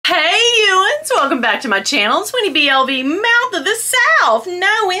welcome back to my channel. It's Winnie BLV, Mouth of the South.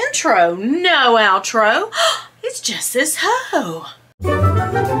 No intro, no outro. It's just this hoe.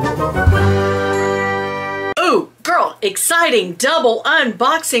 Ooh, girl, exciting double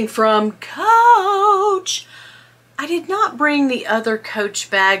unboxing from Coach. I did not bring the other Coach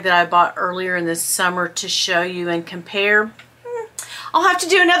bag that I bought earlier in the summer to show you and compare. I'll have to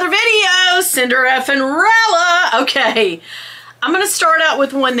do another video. Cinderella. Okay. I'm going to start out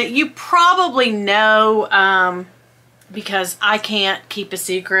with one that you probably know because I can't keep a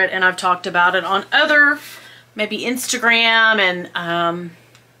secret, and I've talked about it on other, maybe Instagram, and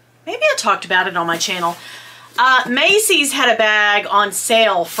maybe I talked about it on my channel. Macy's had a bag on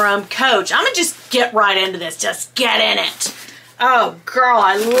sale from Coach. I'm going to just get right into this. Just get in it. Oh, girl,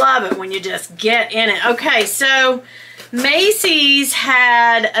 I love it when you just get in it. Okay, so Macy's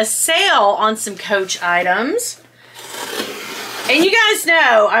had a sale on some Coach items. And you guys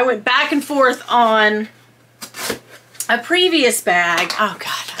know, I went back and forth on a previous bag. Oh,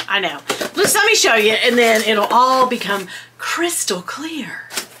 God, I know. Let's let me show you, and then it'll all become crystal clear.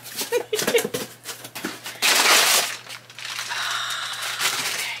 Okay,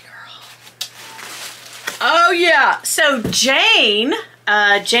 girl. Oh, yeah. So, Jane and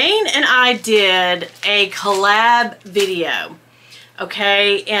I did a collab video.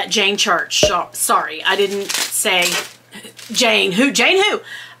 Okay, at Jane Church. Sorry, I didn't say... Jane who? Jane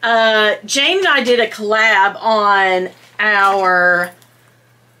and I did a collab on our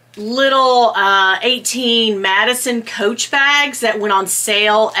little 18 Madison Coach bags that went on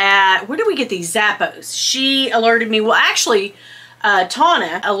sale at, where did we get these? Zappos. She alerted me, well actually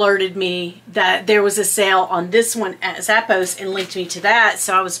Tana alerted me that there was a sale on this one at Zappos and linked me to that,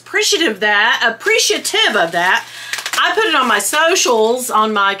 so I was appreciative of that. I put it on my socials,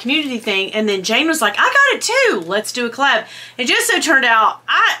 on my community thing, and then Jane was like, I got it too. Let's do a collab. It just so turned out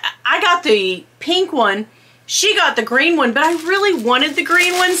I got the pink one. She got the green one, but I really wanted the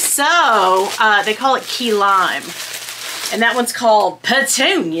green one, so they call it Key Lime. And that one's called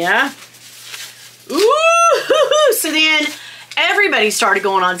Petunia. Ooh! So then everybody started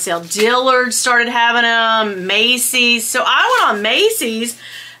going on sale. Dillard started having them, Macy's. So I went on Macy's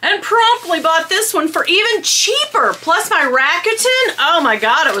and promptly bought this one for even cheaper. Plus my Rakuten, oh my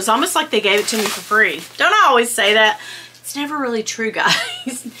God, it was almost like they gave it to me for free. Don't I always say that? It's never really true,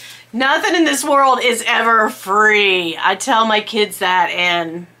 guys. Nothing in this world is ever free. I tell my kids that,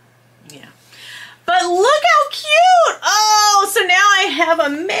 and yeah. But look how cute. Oh, so now I have a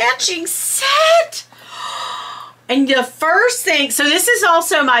matching set. And the first thing, so this is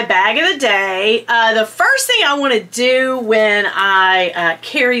also my bag of the day. The first thing I want to do when I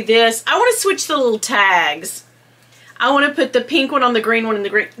carry this, I want to switch the little tags. I want to put the pink one on the green one and the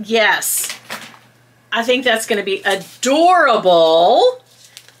green. Yes. I think that's going to be adorable.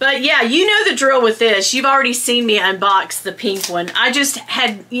 But yeah, you know the drill with this. You've already seen me unbox the pink one. I just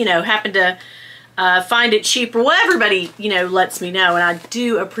had, you know, happened to find it cheaper. Well, everybody, you know, lets me know, and I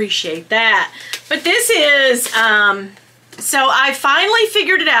do appreciate that. But this is, so I finally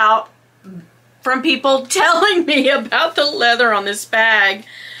figured it out from people telling me about the leather on this bag.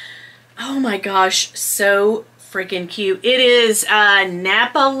 Oh my gosh, so freaking cute. It is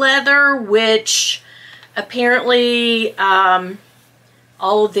Napa leather, which apparently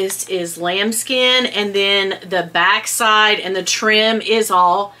all of this is lambskin, and then the back side and the trim is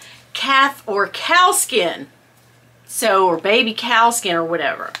all calf or cow skin, so, or baby cow skin or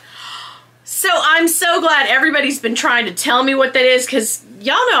whatever. So I'm so glad everybody's been trying to tell me what that is, because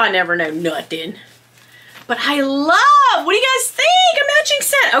y'all know I never know nothing. But I love, what do you guys think? A matching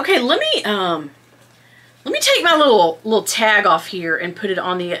set. Okay, let me take my little tag off here and put it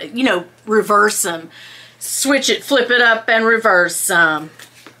on the, you know, reverse them. Switch it, flip it up, and reverse some.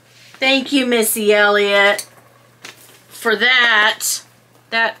 Thank you, Missy Elliott, for that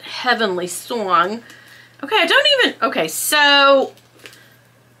heavenly song. Okay, I don't even, okay, so,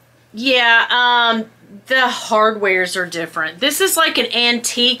 yeah, the hardwares are different. This is like an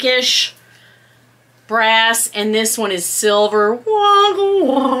antique-ish brass, and this one is silver.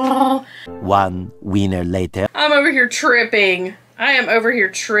 One winner later. I'm over here tripping. I am over here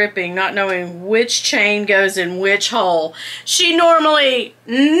tripping, not knowing which chain goes in which hole. She normally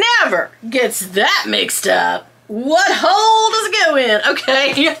never gets that mixed up. What hole does it go in?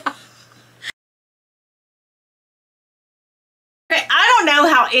 Okay. Okay, I don't know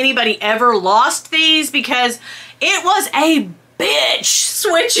how anybody ever lost these, because it was a bitch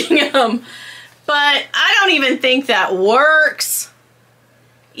switching them. But I don't even think that works.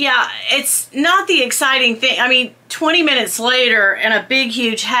 Yeah, it's not the exciting thing. I mean, 20 minutes later and a big,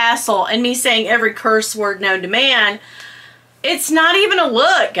 huge hassle and me saying every curse word known to man, It's not even a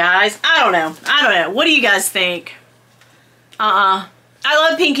look, guys. I don't know. What do you guys think? I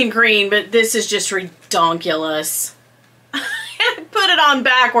love pink and green, but this is just redonkulous. Put it on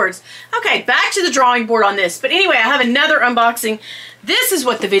backwards. Okay, back to the drawing board on this. But anyway, I have another unboxing. This is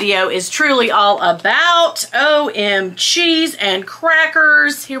what the video is truly all about. OMGs and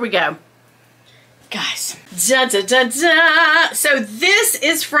crackers. Here we go. Guys. Da, da, da, da. So this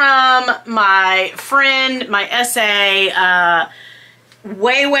is from my friend, my SA,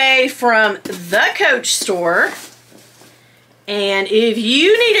 WeiWei from the Coach store. And if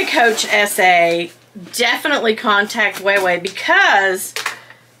you need a Coach SA, definitely contact WeiWei because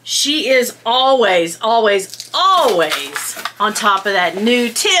she is always, always, always on top of that new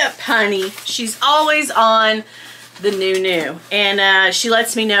tip, honey. She's always on the new. And she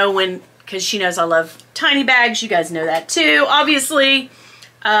lets me know when, because she knows I love tiny bags. You guys know that too, obviously.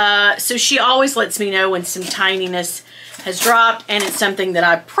 So she always lets me know when some tininess has dropped and it's something that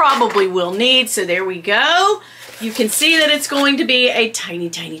I probably will need. So there we go. You can see that it's going to be a tiny,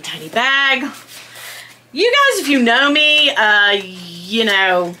 tiny, tiny bag. You guys, if you know me, you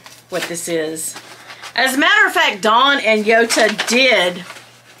know what this is. As a matter of fact, Dawn and Yota did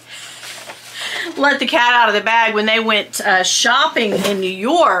let the cat out of the bag when they went shopping in New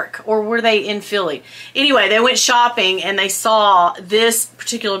York, or were they in Philly? Anyway, they went shopping and they saw this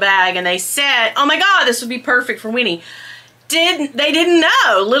particular bag and they said, oh my God, this would be perfect for Winnie. They didn't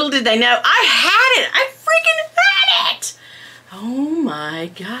know. Little did they know. I had it. I freaking had it. Oh my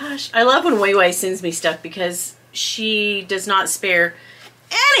gosh. I love when WeiWei sends me stuff because she does not spare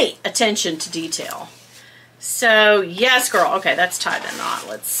any attention to detail. So, yes, girl. Okay, that's tied the knot.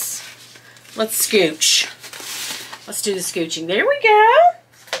 Let's scooch. Let's do the scooching. There we go.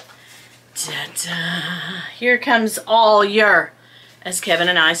 Ta-da. Here comes all your, as Kevin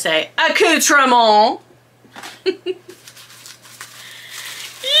and I say, accoutrement.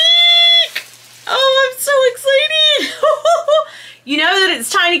 Oh, I'm so excited. You know that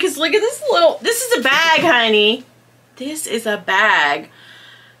it's tiny because look at this this is a bag, honey. This is a bag.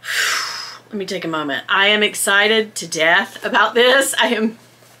 Let me take a moment. I am excited to death about this. I am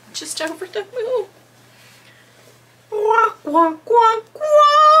just over the moon. Wah, wah, wah,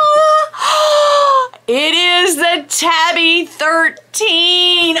 wah. It is the TABBY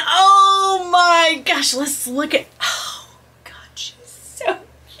 13. Oh my gosh. Let's look at, oh God, she's so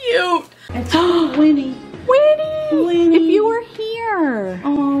cute. It's Winnie. Winnie! If you were here.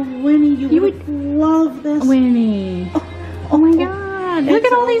 Oh, Winnie, you would love this. Winnie. Oh my God. Look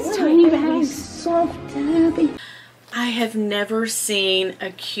at all these tiny bags. Soft TABBY. I have never seen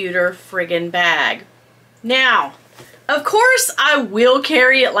a cuter friggin' bag. Now, of course, I will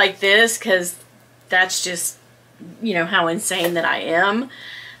carry it like this because that's just, you know, how insane that I am.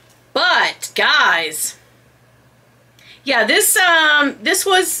 But, guys, yeah, this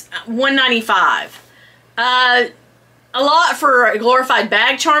was $195. A lot for a glorified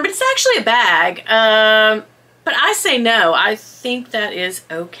bag charm, but it's actually a bag. But I say no. I think that is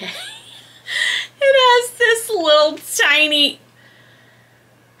okay. It has this little tiny...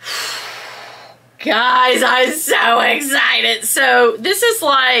 Guys, I'm so excited. So this is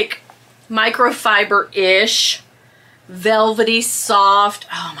like microfiber-ish, velvety, soft.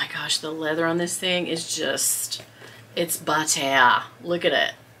 Oh my gosh, the leather on this thing is just, it's butter. Look at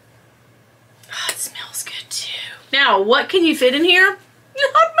it. Oh, it smells good too. Now, what can you fit in here?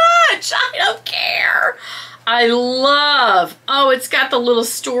 Not much. I don't care. I love, oh, it's got the little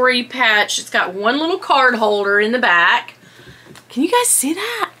story patch. It's got one little card holder in the back. Can you guys see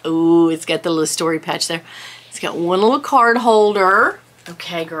that? Oh, it's got the little story patch there. It's got one little card holder.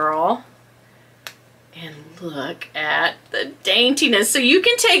 Okay, girl. And look at the daintiness. So you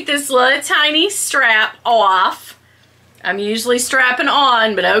can take this little tiny strap off. I'm usually strapping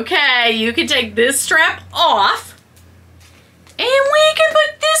on, but okay, you can take this strap off. And we can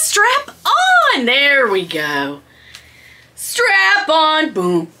put this strap on. There we go. Strap on,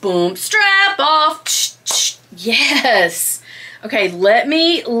 boom, boom, strap off. Yes. Okay, let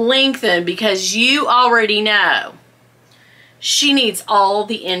me lengthen because you already know she needs all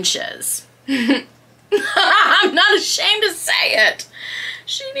the inches. I'm not ashamed to say it.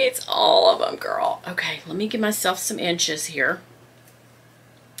 She needs all of them, girl. Okay, let me give myself some inches here.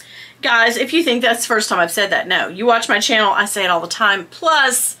 Guys, if you think that's the first time I've said that, no. You watch my channel, I say it all the time.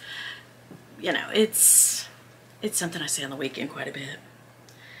 Plus, you know, it's something I say on the weekend quite a bit.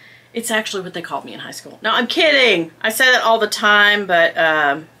 It's actually what they called me in high school. No, I'm kidding. I say that all the time,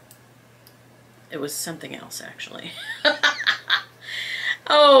 but it was something else, actually.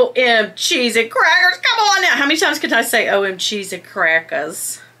 OM cheese and crackers. Come on now. How many times can I say OM cheese and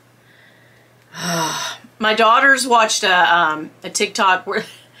crackers? My daughters watched a TikTok where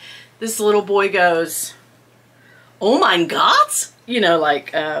this little boy goes, "Oh mein Gott," you know,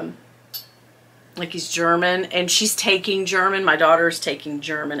 like he's German, and she's taking German. My daughter's taking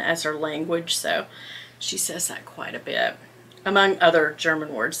German as her language, so she says that quite a bit, among other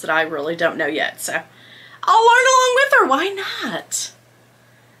German words that I really don't know yet. So I'll learn along with her. Why not?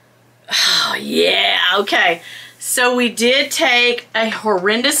 Oh, yeah. Okay. So we did take a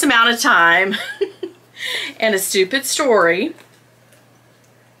horrendous amount of time and a stupid story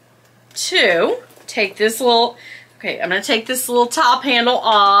to take this little, okay, I'm going to take this little top handle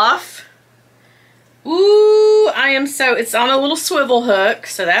off. Ooh, it's on a little swivel hook,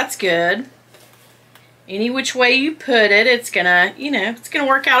 so that's good. Any which way you put it, it's going to, you know, it's going to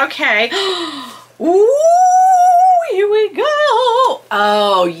work out okay. Ooh, here we go.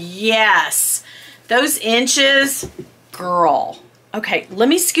 Oh, yes. Those inches, girl. Okay, let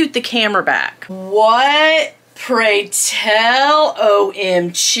me scoot the camera back. What? Pray tell,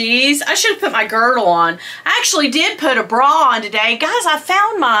 OMGs. I should have put my girdle on. I actually did put a bra on today. Guys, I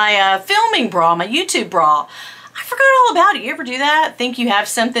found my filming bra, my YouTube bra. I forgot all about it. You ever do that? Think you have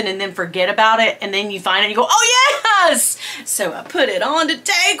something and then forget about it, and then you find it and you go, oh yes! So I put it on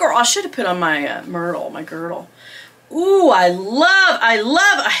today, girl. I should have put on my myrtle, my girdle. Ooh, I love,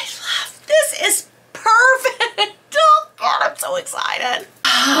 this is perfect. Oh God, I'm so excited.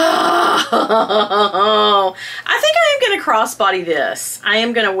 Oh, I think I am going to crossbody this. I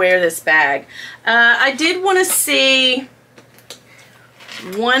am going to wear this bag. I did want to see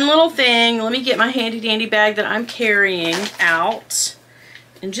one little thing. Let me get my handy dandy bag that I'm carrying out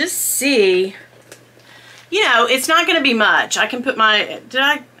and just see. You know, it's not going to be much. I can put my,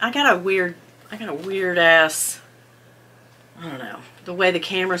 I got a weird ass, I don't know, the way the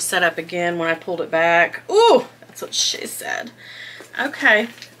camera's set up again when I pulled it back. Ooh, that's what she said. Okay.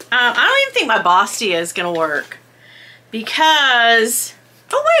 I don't even think my Bastia is going to work because,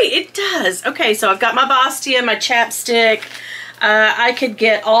 oh wait, it does. Okay, so I've got my Bastia, my chapstick. I could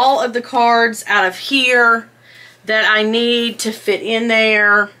get all of the cards out of here that I need to fit in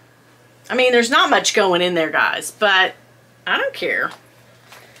there. I mean, there's not much going in there, guys, but I don't care.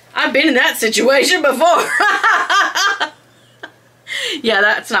 I've been in that situation before. Yeah,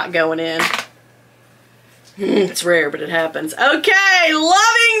 that's not going in. It's rare, but it happens. Okay,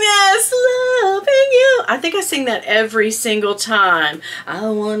 loving this, loving you. I think I sing that every single time. I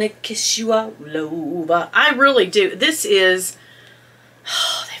want to kiss you all over. I really do. This is,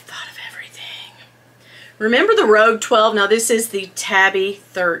 oh, they've thought of everything. Remember the Rogue 12? Now this is the Tabby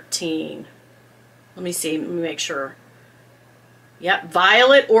 13. Let me see, let me make sure. Yep,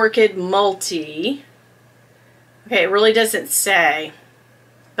 Violet Orchid Multi. Okay, it really doesn't say.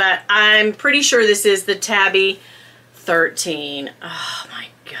 But I'm pretty sure this is the Tabby 13. Oh my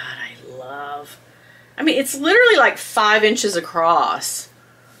God, I love. I mean, it's literally like 5 inches across.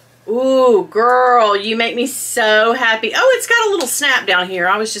 Ooh, girl, you make me so happy. Oh, it's got a little snap down here.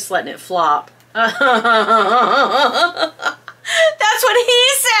 I was just letting it flop. That's what he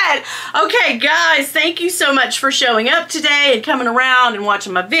said. Okay, guys, thank you so much for showing up today and coming around and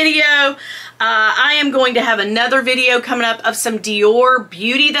watching my video. I am going to have another video coming up of some Dior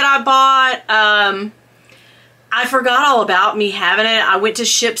beauty that I bought. I forgot all about me having it. I went to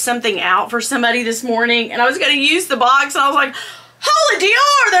ship something out for somebody this morning, and I was going to use the box, and I was like, holy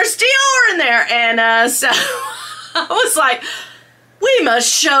Dior, there's Dior in there. And so I was like, we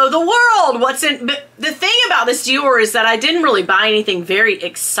must show the world what's in. But the thing about this Dior is that I didn't really buy anything very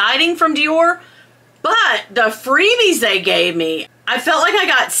exciting from Dior, but the freebies they gave me, I felt like I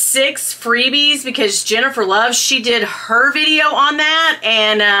got 6 freebies because Jennifer Love, she did her video on that,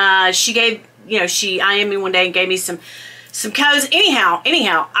 and she gave, you know, she IM'd me one day and gave me some codes. Anyhow,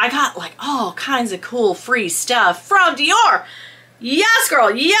 I got like all kinds of cool free stuff from Dior. Yes,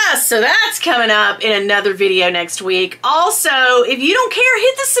 girl, yes. So that's coming up in another video next week. Also, if you don't care,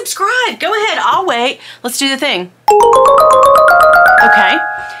 hit the subscribe. Go ahead, I'll wait. Let's do the thing. Okay.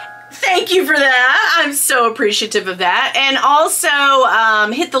 Thank you for that. I'm so appreciative of that. And also,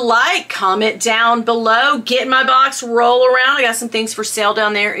 hit the like, comment down below, get in my box, roll around. I got some things for sale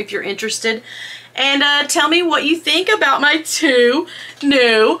down there if you're interested. And tell me what you think about my 2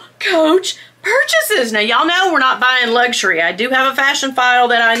 new Coach purchases. Now, y'all know we're not buying luxury. I do have a fashion file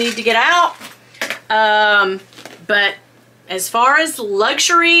that I need to get out. But as far as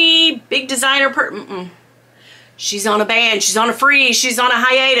luxury, big designer, she's on a ban, she's on a freeze, she's on a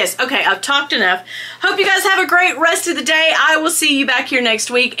hiatus. Okay, I've talked enough. Hope you guys have a great rest of the day. I will see you back here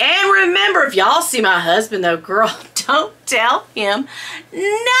next week. And remember, if y'all see my husband though, girl, don't tell him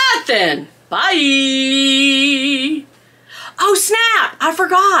nothing. Bye. Oh, snap, I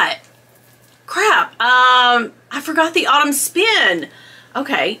forgot. Crap. I forgot the autumn spin.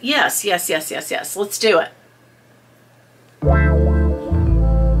 Okay, yes. Let's do it.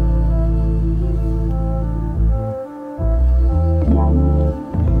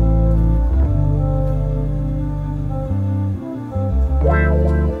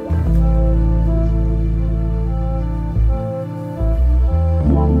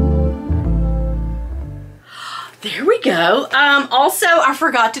 There we go. Also, I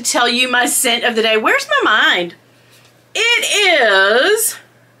forgot to tell you my scent of the day. Where's my mind? It is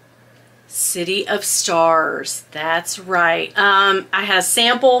City of Stars. That's right. I had a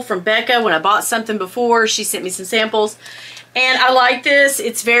sample from Becca when I bought something before. She sent me some samples. And I like this.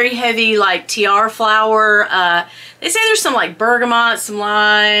 It's very heavy, like tiara flower. They say there's some like bergamot, some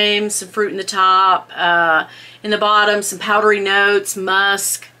lime, some fruit in the top, in the bottom, some powdery notes,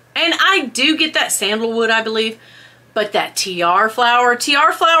 musk. And I do get that sandalwood, I believe. But that tiara flower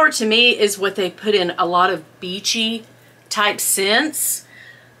to me is what they put in a lot of beachy type scents.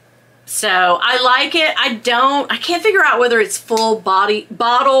 So I like it. I can't figure out whether it's full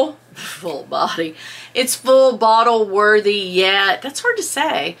bottle worthy yet. That's hard to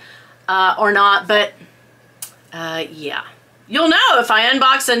say, or not, but yeah. You'll know if I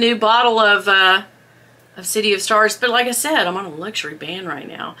unbox a new bottle of City of Stars, but like I said, I'm on a luxury ban right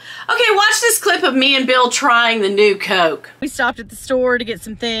now. Okay, watch this clip of me and Bill trying the new Coke. We stopped at the store to get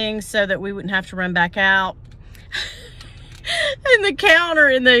some things so that we wouldn't have to run back out. In the counter,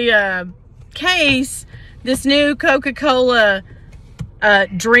 in the case, this new Coca-Cola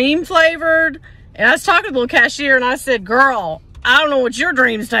Dream flavored, and I was talking to the little cashier and I said, girl, I don't know what your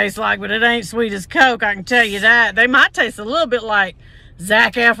dreams taste like, but it ain't sweet as Coke, I can tell you that. They might taste a little bit like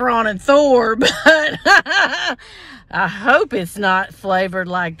Zac Efron and Thor, but I hope it's not flavored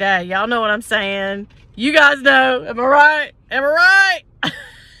like that. Y'all know what I'm saying. You guys know. Am I right? Am I right?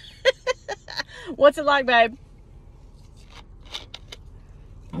 What's it like, babe?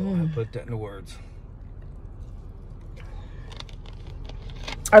 I want to put that into words.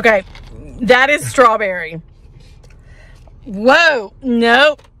 Okay, that is strawberry. Whoa,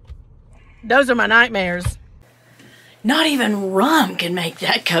 nope. Those are my nightmares. Not even rum can make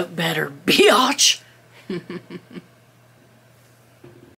that Coke better, biatch.